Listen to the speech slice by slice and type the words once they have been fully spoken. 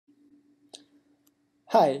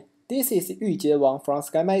Hi, this is Yu-Jie Wang from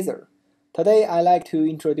SkyMizer. Today I'd like to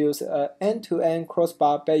introduce an end-to-end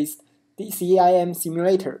crossbar-based CIM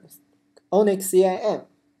simulator, ONNC-CIM.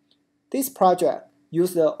 This project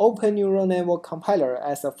uses the Open Neural Network Compiler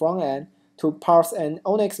as a front end to parse an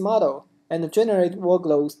ONNC model and generate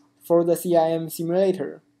workloads for the CIM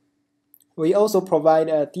simulator. We also provide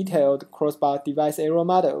a detailed crossbar device error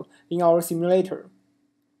model in our simulator.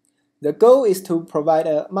 The goal is to provide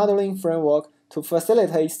a modeling framework to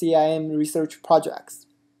facilitate CIM research projects.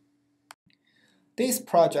 This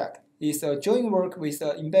project is a joint work with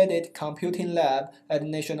the Embedded Computing Lab at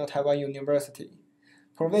National Taiwan University.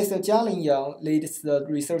 Professor Jialin Yang leads the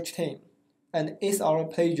research team, and it's our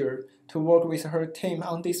pleasure to work with her team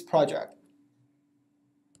on this project.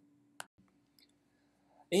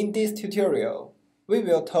 In this tutorial, we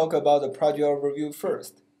will talk about the project overview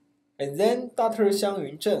first, and then Dr.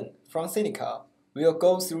 Xiangyun Zheng from Seneca will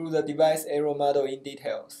go through the device error model in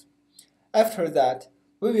details. After that,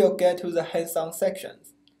 we will get to the hands-on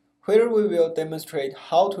sections, where we will demonstrate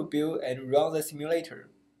how to build and run the simulator.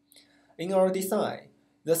 In our design,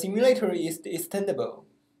 the simulator is extendable.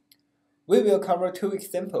 We will cover two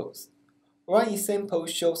examples. One example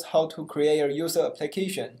shows how to create a user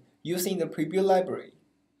application using the preview library.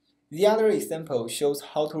 The other example shows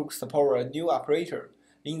how to support a new operator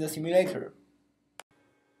in the simulator.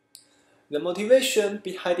 The motivation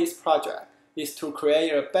behind this project is to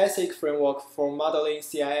create a basic framework for modeling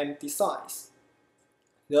CIM designs.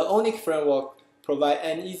 The ONNC framework provides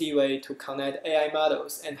an easy way to connect AI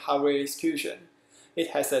models and hardware execution.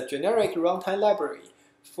 It has a generic runtime library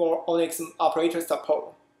for ONNC operator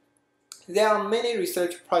support. There are many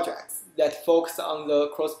research projects that focus on the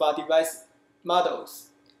crossbar device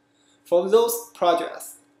models. For those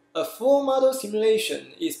projects, a full model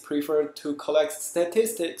simulation is preferred to collect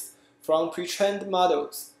statistics from pre-trained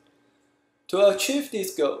models. To achieve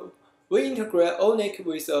this goal, we integrate ONNC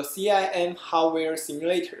with a CIM hardware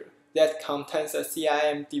simulator that contains a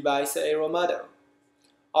CIM device error model.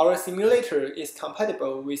 Our simulator is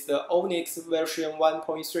compatible with the ONNC version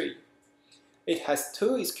 1.3. It has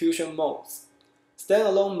two execution modes,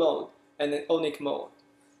 standalone mode and an ONNC mode.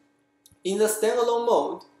 In the standalone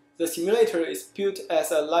mode, the simulator is built as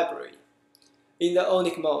a library. In the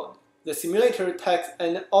ONNC mode, the simulator takes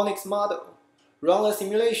an ONNC model, runs a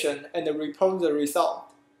simulation, and reports the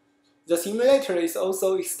result. The simulator is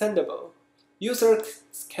also extendable. Users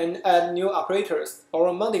can add new operators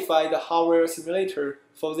or modify the hardware simulator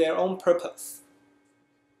for their own purpose.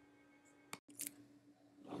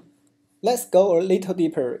 Let's go a little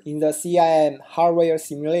deeper in the CIM hardware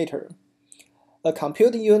simulator. A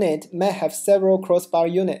compute unit may have several crossbar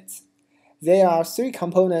units. There are three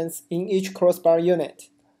components in each crossbar unit: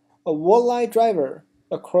 a word line driver,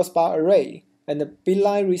 a crossbar array, and a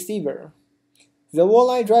bitline receiver. The word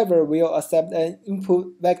line driver will accept an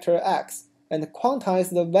input vector x and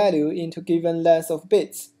quantize the value into given length of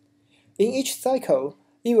bits. In each cycle,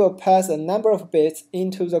 it will pass a number of bits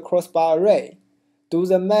into the crossbar array, do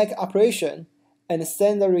the make operation, and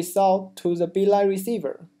send the result to the bitline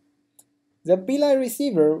receiver. The bitline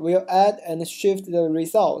receiver will add and shift the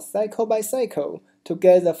result cycle by cycle to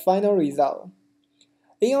get the final result.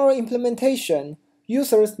 In our implementation,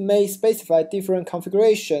 users may specify different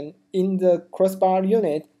configuration in the crossbar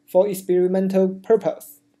unit for experimental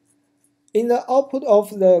purpose. In the output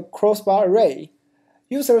of the crossbar array,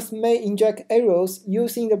 users may inject errors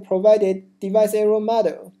using the provided device error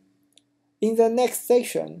model. In the next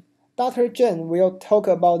section, Dr. Zheng will talk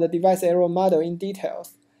about the device error model in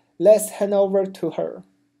details. Let's hand over to her.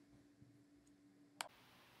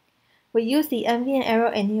 We use the ambient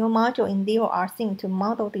error anneal module in ONNC-CIM to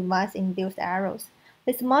model device-induced errors.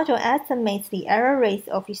 This module estimates the error rates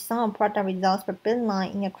of each sum of product results per bit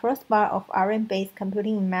line in a crossbar of ARM-based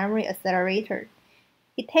computing memory accelerator.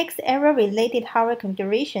 It takes error-related hardware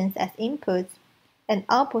configurations as inputs and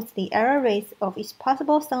outputs the error rates of each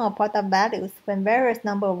possible sum of product values when various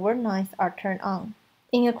number of word lines are turned on.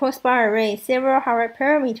 In a crossbar array, several hardware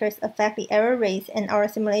parameters affect the error rates, and our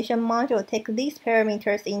simulation module takes these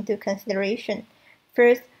parameters into consideration.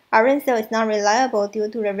 First, RNCell is not reliable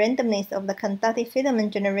due to the randomness of the conductive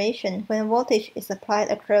filament generation when voltage is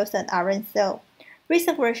applied across an RNCell.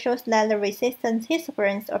 Recent work shows that the resistance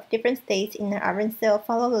histograms of different states in an RNCell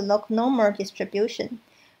follow the log normal distribution.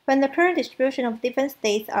 When the current distribution of different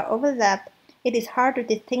states are overlapped, it is hard to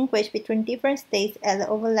distinguish between different states at the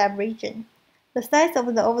overlap region. The size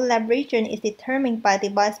of the overlap region is determined by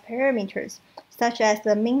device parameters, such as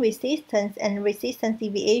the mean resistance and resistance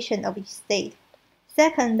deviation of each state.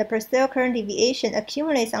 Second, the per-cell current deviation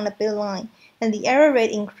accumulates on the bit line, and the error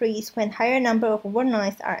rate increases when higher number of word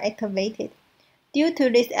lines are activated. Due to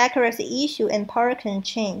this accuracy issue and power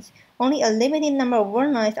constraints, only a limited number of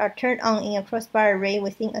word lines are turned on in a crossbar array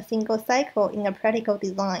within a single cycle in a practical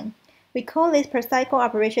design. We call this per cycle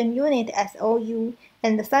operation unit as OU,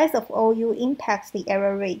 and the size of OU impacts the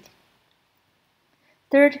error rate.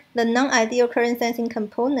 Third, the non-ideal current sensing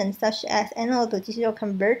components such as analog-to-digital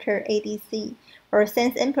converter ADC or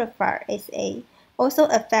sense amplifier SA also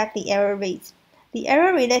affect the error rates. The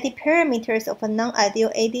error-related parameters of a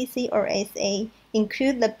non-ideal ADC or SA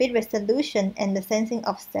include the bit resolution and the sensing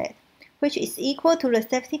offset, which is equal to the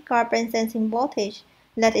safeguard band sensing voltage,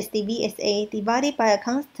 that is the VSA, divided by a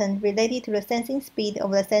constant related to the sensing speed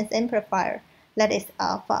of the sense amplifier, that is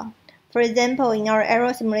alpha. For example, in our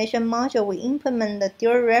error simulation module, we implement the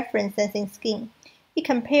dual reference sensing scheme. It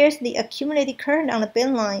compares the accumulated current on the bit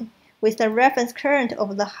line with the reference current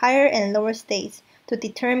of the higher and lower states to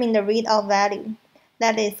determine the readout value.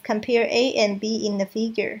 That is, compare A and B in the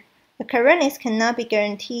figure. The correctness cannot be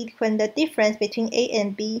guaranteed when the difference between A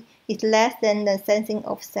and B is less than the sensing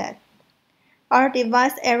offset. Our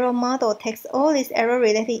device error model takes all these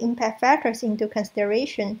error-related impact factors into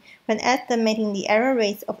consideration when estimating the error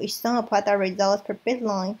rates of each sum of product results per bit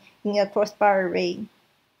line in a crossbar array.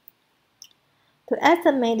 To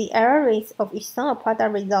estimate the error rates of each sum of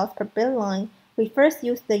product results per bit line, we first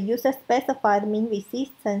use the user-specified mean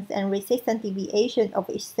resistance and resistance deviation of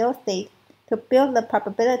each cell state to build the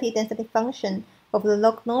probability density function of the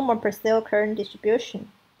log normal per cell current distribution.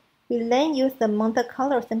 We then use the Monte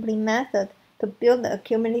Carlo sampling method to build the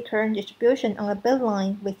accumulated current distribution on a bit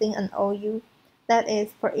line within an OU. That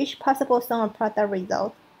is, for each possible sum of product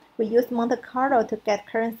result, we use Monte Carlo to get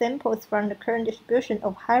current samples from the current distribution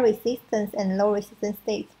of high resistance and low resistance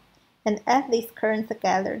states, and add these currents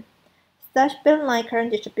together. Such bit line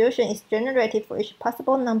current distribution is generated for each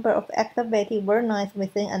possible number of activated word lines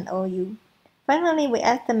within an OU. Finally, we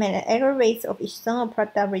estimate the error rates of each sum of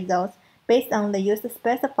product results based on the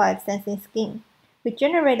user-specified sensing scheme. We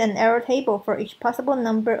generate an error table for each possible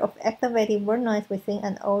number of activated word lines within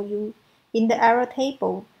an OU. In the error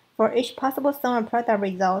table, for each possible sum of product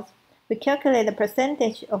results, we calculate the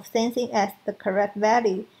percentage of sensing as the correct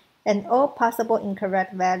value and all possible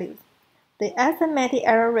incorrect values. The estimated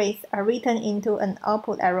error rates are written into an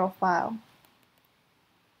output error file.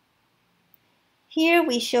 Here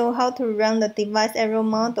we show how to run the device error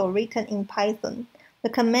model written in Python. The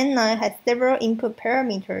command line has several input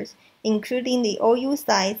parameters, including the OU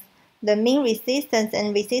size, the mean resistance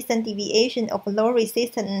and resistance deviation of low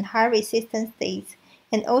resistance and high resistance states,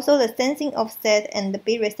 and also the sensing offset and the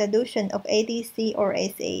bit resolution of ADC or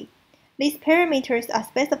SA. These parameters are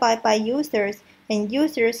specified by users, and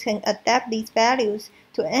users can adapt these values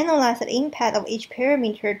to analyze the impact of each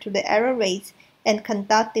parameter to the error rates and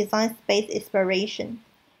conduct design space exploration.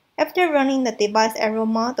 After running the device error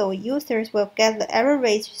model, users will get the error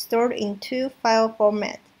rates stored in two file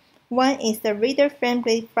formats. One is the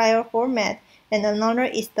reader-friendly file format, and another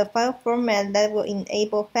is the file format that will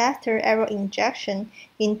enable faster error injection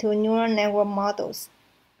into neural network models.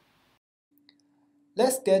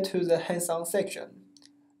 Let's get to the hands-on section.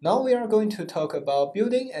 Now we are going to talk about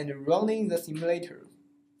building and running the simulator.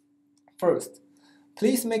 First,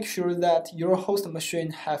 please make sure that your host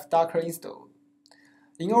machine has Docker installed.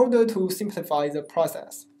 In order to simplify the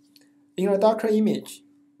process, in a Docker image,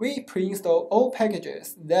 we pre-install all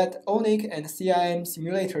packages that ONNC-CIM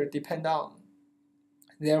simulator depend on.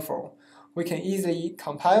 Therefore, we can easily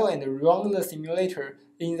compile and run the simulator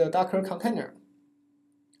in the Docker container.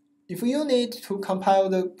 If you need to compile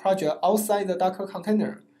the project outside the Docker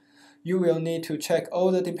container, you will need to check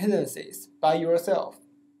all the dependencies by yourself.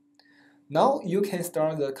 Now you can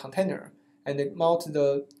start the container and mount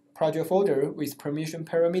the project folder with permission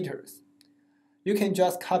parameters. You can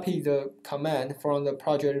just copy the command from the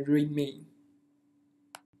project README.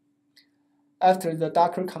 After the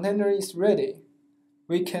Docker container is ready,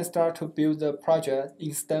 we can start to build the project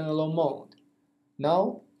in standalone mode.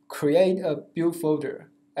 Now, create a build folder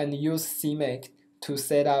and use CMake to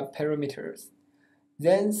set up parameters.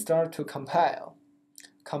 Then start to compile.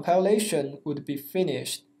 Compilation would be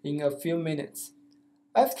finished in a few minutes.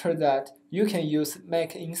 After that, you can use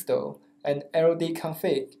make install and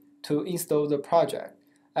ldconfig to install the project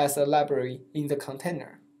as a library in the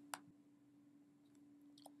container.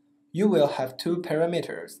 You will have two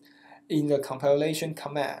parameters in the compilation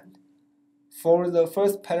command. For the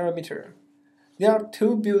first parameter, there are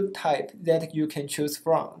two build types that you can choose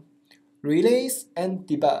from: release and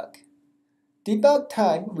debug. Debug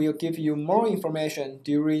type will give you more information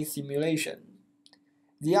during simulation.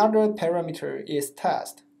 The other parameter is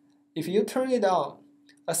test. If you turn it on,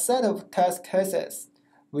 a set of test cases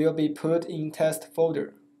will be put in test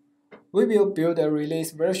folder. We will build a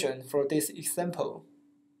release version for this example.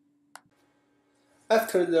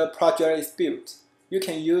 After the project is built, you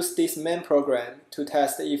can use this main program to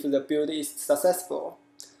test if the build is successful.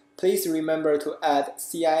 Please remember to add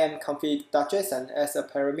cimconfig.json as a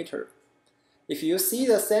parameter. If you see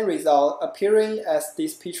the same result appearing as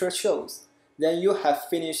this picture shows, then you have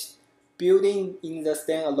finished building in the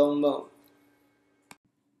standalone mode.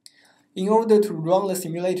 In order to run the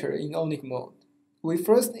simulator in ONNC mode, we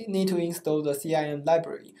first need to install the CIM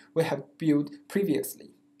library we have built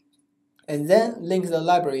previously, and then link the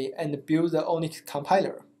library and build the ONNC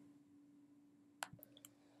compiler.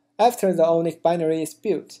 After the ONNC binary is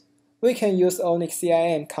built, we can use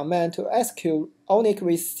ONNC-CIM command to execute ONNC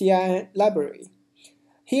with CIM library.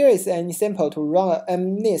 Here is an example to run a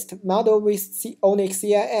MNIST model with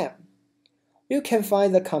ONNC-CIM. You can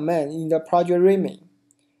find the command in the project readme.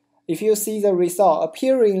 If you see the result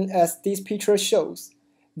appearing as this picture shows,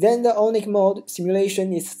 then the ONNC mode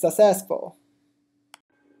simulation is successful.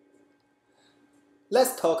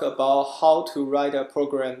 Let's talk about how to write a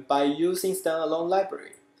program by using standalone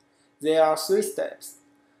library. There are 3 steps.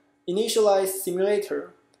 Initialize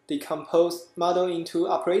simulator, decompose model into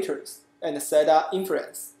operators, and set up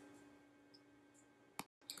inference.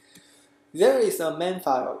 There is a main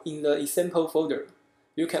file in the example folder.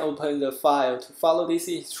 You can open the file to follow this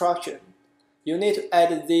instruction. You need to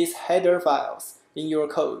add these header files in your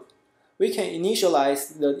code. We can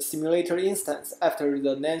initialize the simulator instance after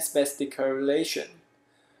the namespace declaration.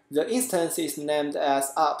 The instance is named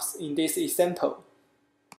as ops in this example.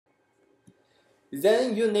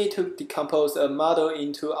 Then you need to decompose a model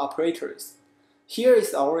into operators. Here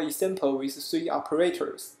is our example with 3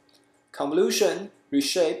 operators: convolution,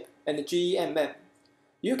 reshape, and GEMM.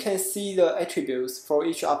 You can see the attributes for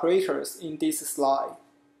each operators in this slide.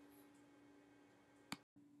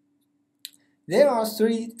 There are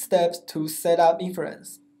 3 steps to set up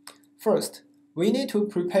inference. First, we need to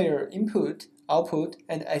prepare input, output,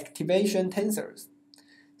 and activation tensors.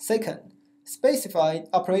 Second, specify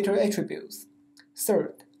operator attributes.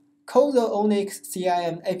 Third, call the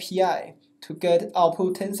ONNC-CIM API to get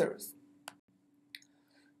output tensors.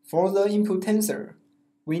 For the input tensor,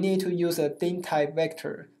 we need to use a dim type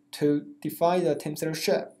vector to define the tensor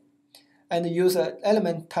shape, and use an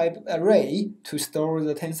element type array to store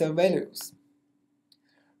the tensor values.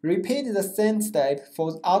 Repeat the same step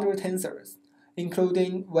for other tensors,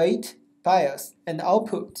 including weight, bias, and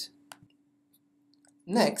output.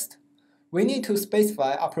 Next, we need to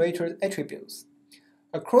specify operator attributes.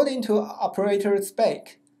 According to operator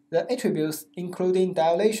spec, the attributes including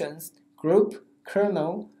dilations, group,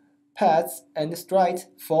 kernel, paths, and stride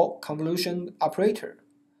for convolution operator.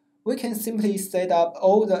 We can simply set up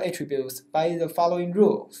all the attributes by the following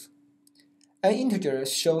rules. An integer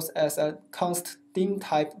shows as a const dim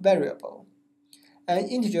type variable. An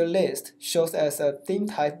integer list shows as a dim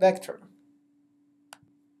type vector.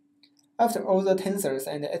 After all the tensors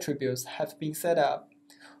and attributes have been set up,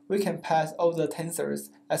 we can pass all the tensors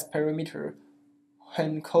as parameter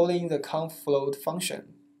when calling the conf_float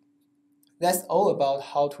function. That's all about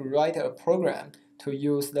how to write a program to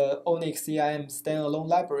use the ONNC-CIM standalone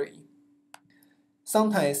library.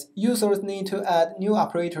 Sometimes users need to add new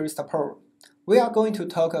operator support. We are going to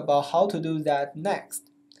talk about how to do that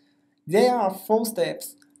next. There are 4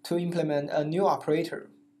 steps to implement a new operator.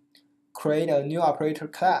 Create a new operator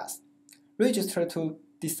class. Register to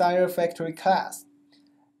desired factory class.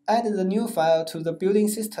 Add the new file to the building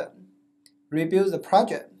system. Rebuild the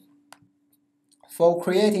project. For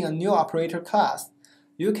creating a new operator class,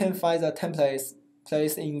 you can find the templates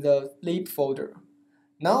placed in the lib folder.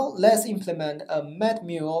 Now let's implement a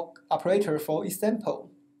matmul operator for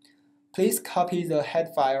example. Please copy the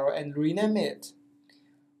head file and rename it.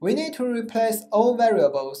 We need to replace all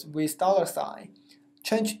variables with $.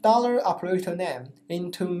 Change $operator name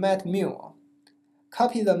into matmul.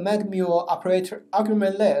 Copy the matmul operator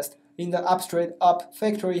argument list in the abstract up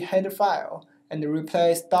factory header file and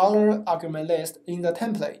replace $argument list in the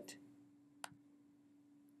template.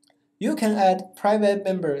 You can add private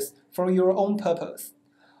members for your own purpose.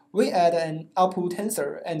 We add an output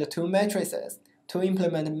tensor and 2 matrices to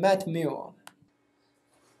implement matmul.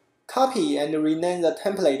 Copy and rename the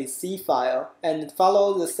template C file and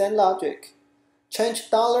follow the same logic. Change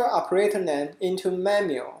 $operator name into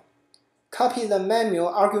matmul. Copy the matmul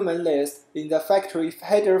argument list in the factory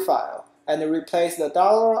header file and replace the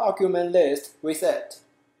 $argument list with it.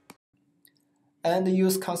 And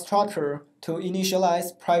use constructor to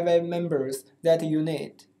initialize private members that you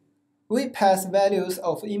need. We pass values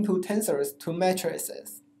of input tensors to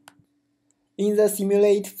matrices. In the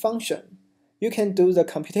simulate function, you can do the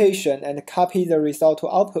computation and copy the result to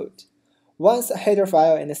output. Once a header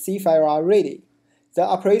file and a C file are ready, the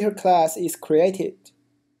operator class is created.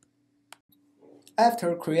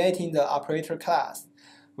 After creating the operator class,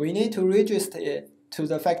 we need to register it to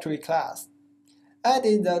the factory class. Add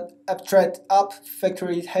in the abstract up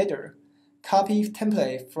factory header, copy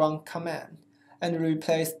template from command, and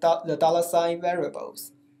replace the $sign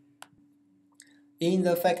variables. In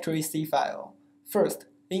the factory C file, first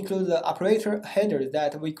include the operator header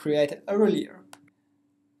that we created earlier.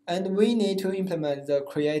 And we need to implement the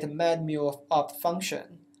create mad_mul_opt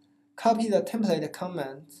function. Copy the template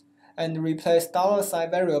comments and replace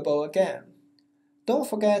 $sign variable again. Don't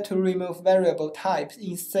forget to remove variable types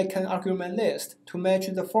in second argument list to match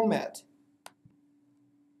the format.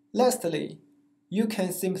 Lastly, you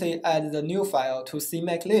can simply add the new file to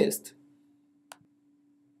CMake list.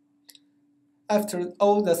 After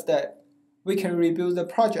all the steps, we can rebuild the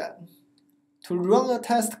project. To run a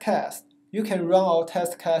test case, you can run our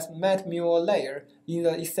test case mad_mul layer in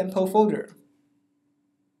the example folder.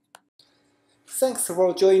 Thanks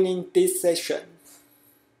for joining this session.